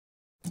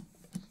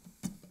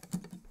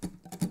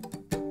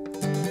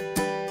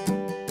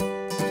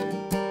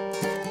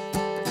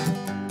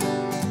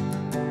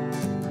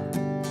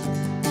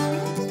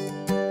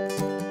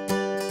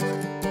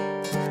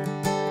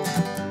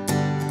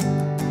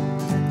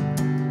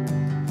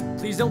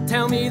Please don't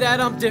tell me that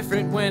I'm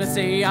different when I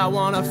say I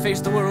wanna face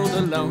the world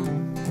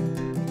alone.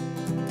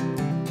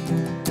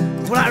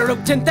 Well, I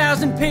wrote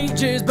 10,000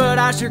 pages, but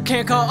I sure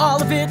can't call all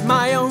of it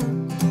my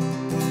own.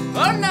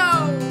 Oh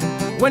no!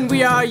 When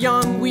we are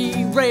young,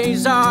 we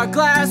raise our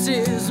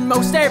glasses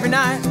most every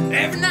night.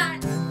 Every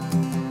night!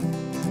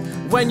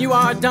 When you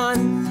are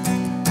done,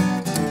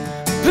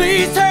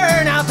 please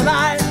turn out the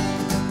light.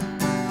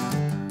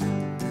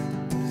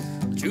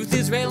 Truth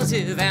is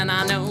relative, and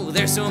I know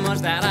there's so much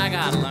that I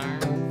gotta learn.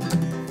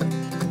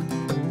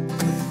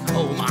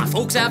 Oh, my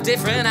folks have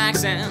different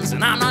accents,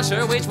 and I'm not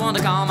sure which one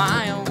to call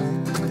my own.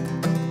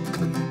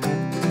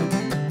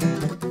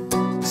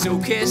 So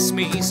kiss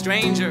me,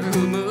 stranger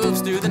who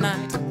moves through the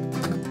night.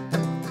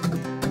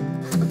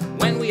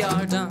 When we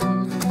are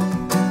done,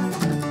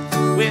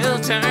 we'll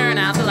turn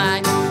out the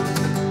light.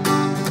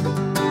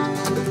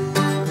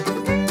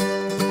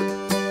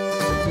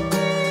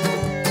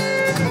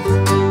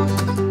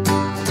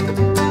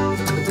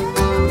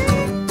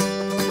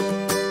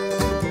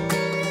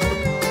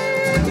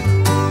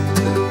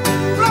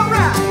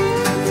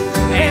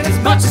 And as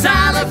much as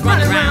I love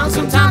running around,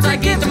 sometimes I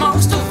get the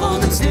most of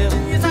holding still.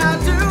 Yes, I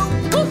do.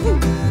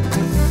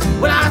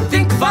 When I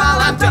think of all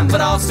I've done,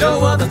 but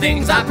also other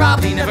things I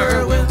probably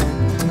never will.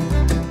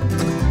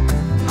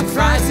 I'm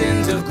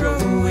frightened of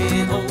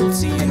growing old,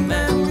 seeing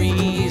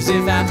memories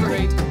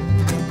evaporate.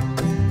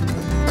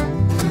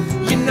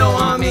 You know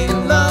I'm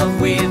in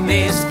love with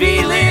this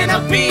feeling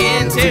of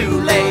being too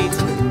late.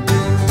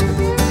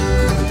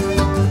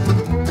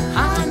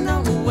 I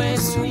know a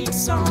sweet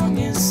song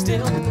is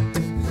still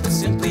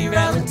simply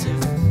relative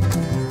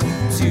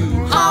to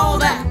all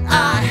that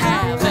I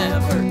have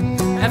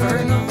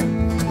ever known.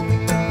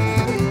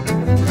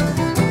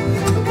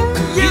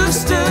 You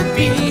stood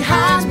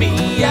behind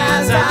me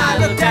as I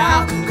looked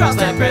out across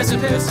that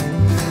precipice,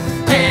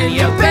 and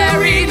you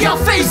buried your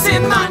face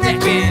in my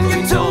neck and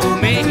you told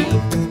me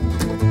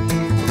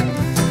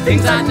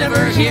things I'd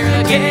never hear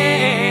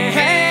again.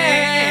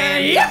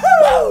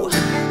 Yahoo!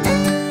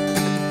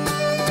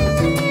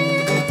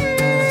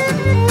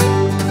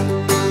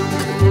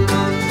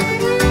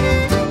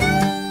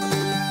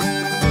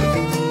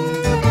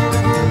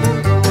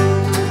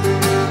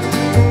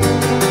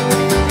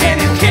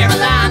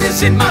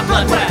 In my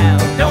blood, well,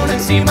 don't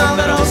it seem a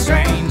little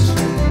strange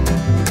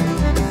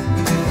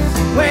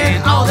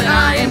when all that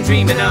I am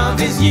dreaming of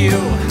is you,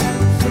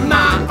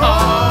 my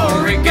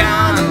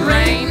Oregon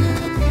rain,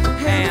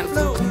 and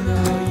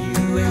Florida,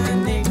 you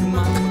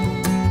enigma,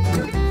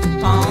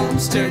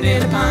 palms turned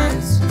into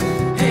pines,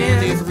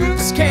 and if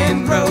roots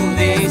can grow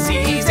this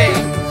easy,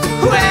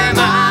 who am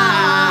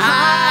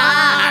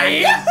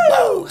I?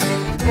 Yahoo!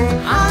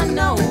 I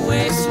know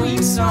a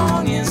sweet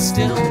song is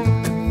still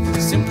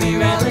simply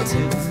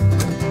relative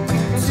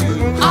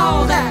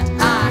all that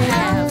I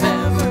have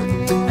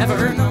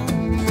ever known.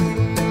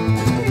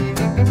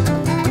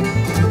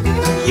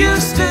 You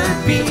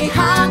stood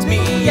behind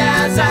me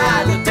as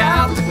I looked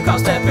out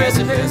across that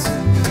precipice,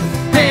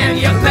 and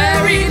you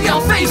buried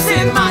your face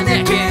in my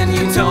neck and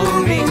you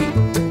told me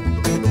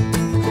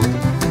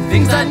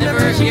things I'd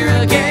never hear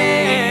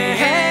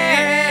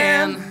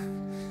again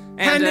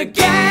and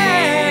again.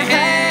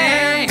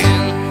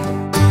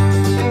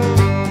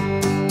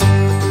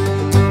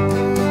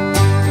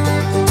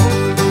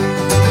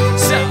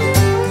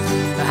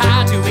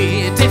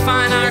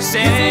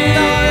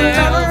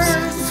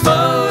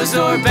 Foes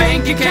or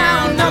bank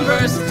account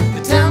numbers.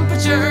 The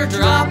temperature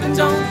dropping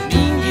don't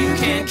mean you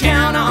can't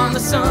count on the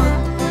sun.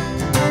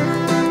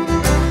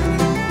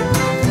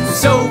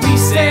 So we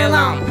sail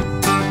on,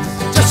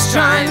 just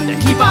trying to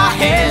keep our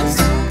heads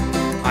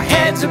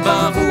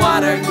above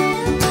water.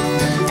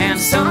 And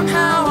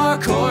somehow our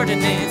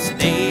coordinates,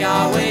 they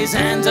always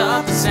end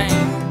up the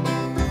same.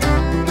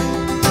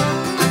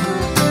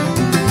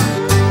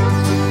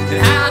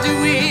 And how do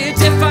we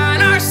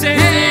define ourselves?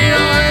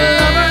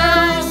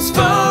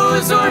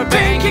 Or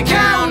bank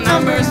account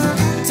numbers.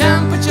 The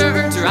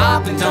temperature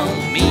dropping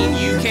don't mean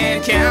you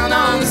can't count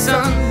on the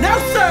sun. No,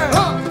 sir!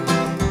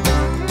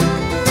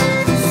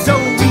 So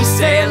we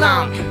sail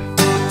on,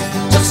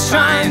 just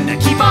trying to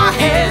keep our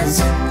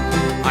heads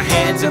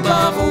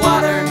above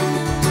water.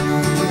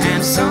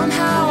 And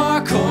somehow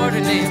our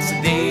coordinates,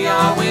 they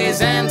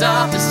always end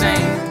up the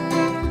same.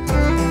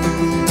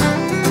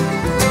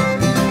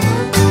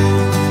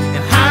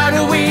 And how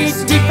do we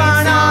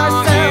define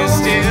ourselves?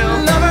 Still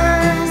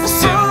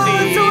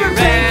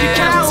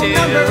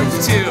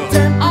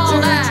all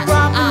that I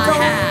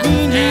have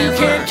mean you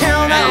can't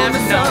count on the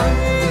sun.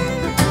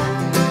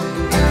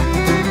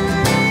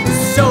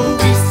 So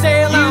we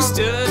sail on, you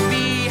stood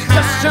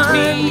behind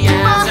me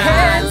as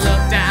I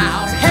looked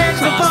out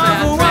across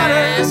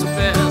that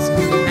precipice,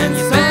 and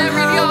you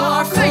buried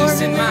your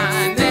face in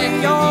my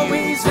neck. You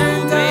always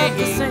end up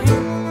the same.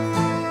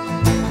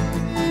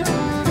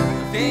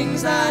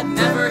 Things I'd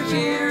never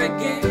hear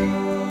again.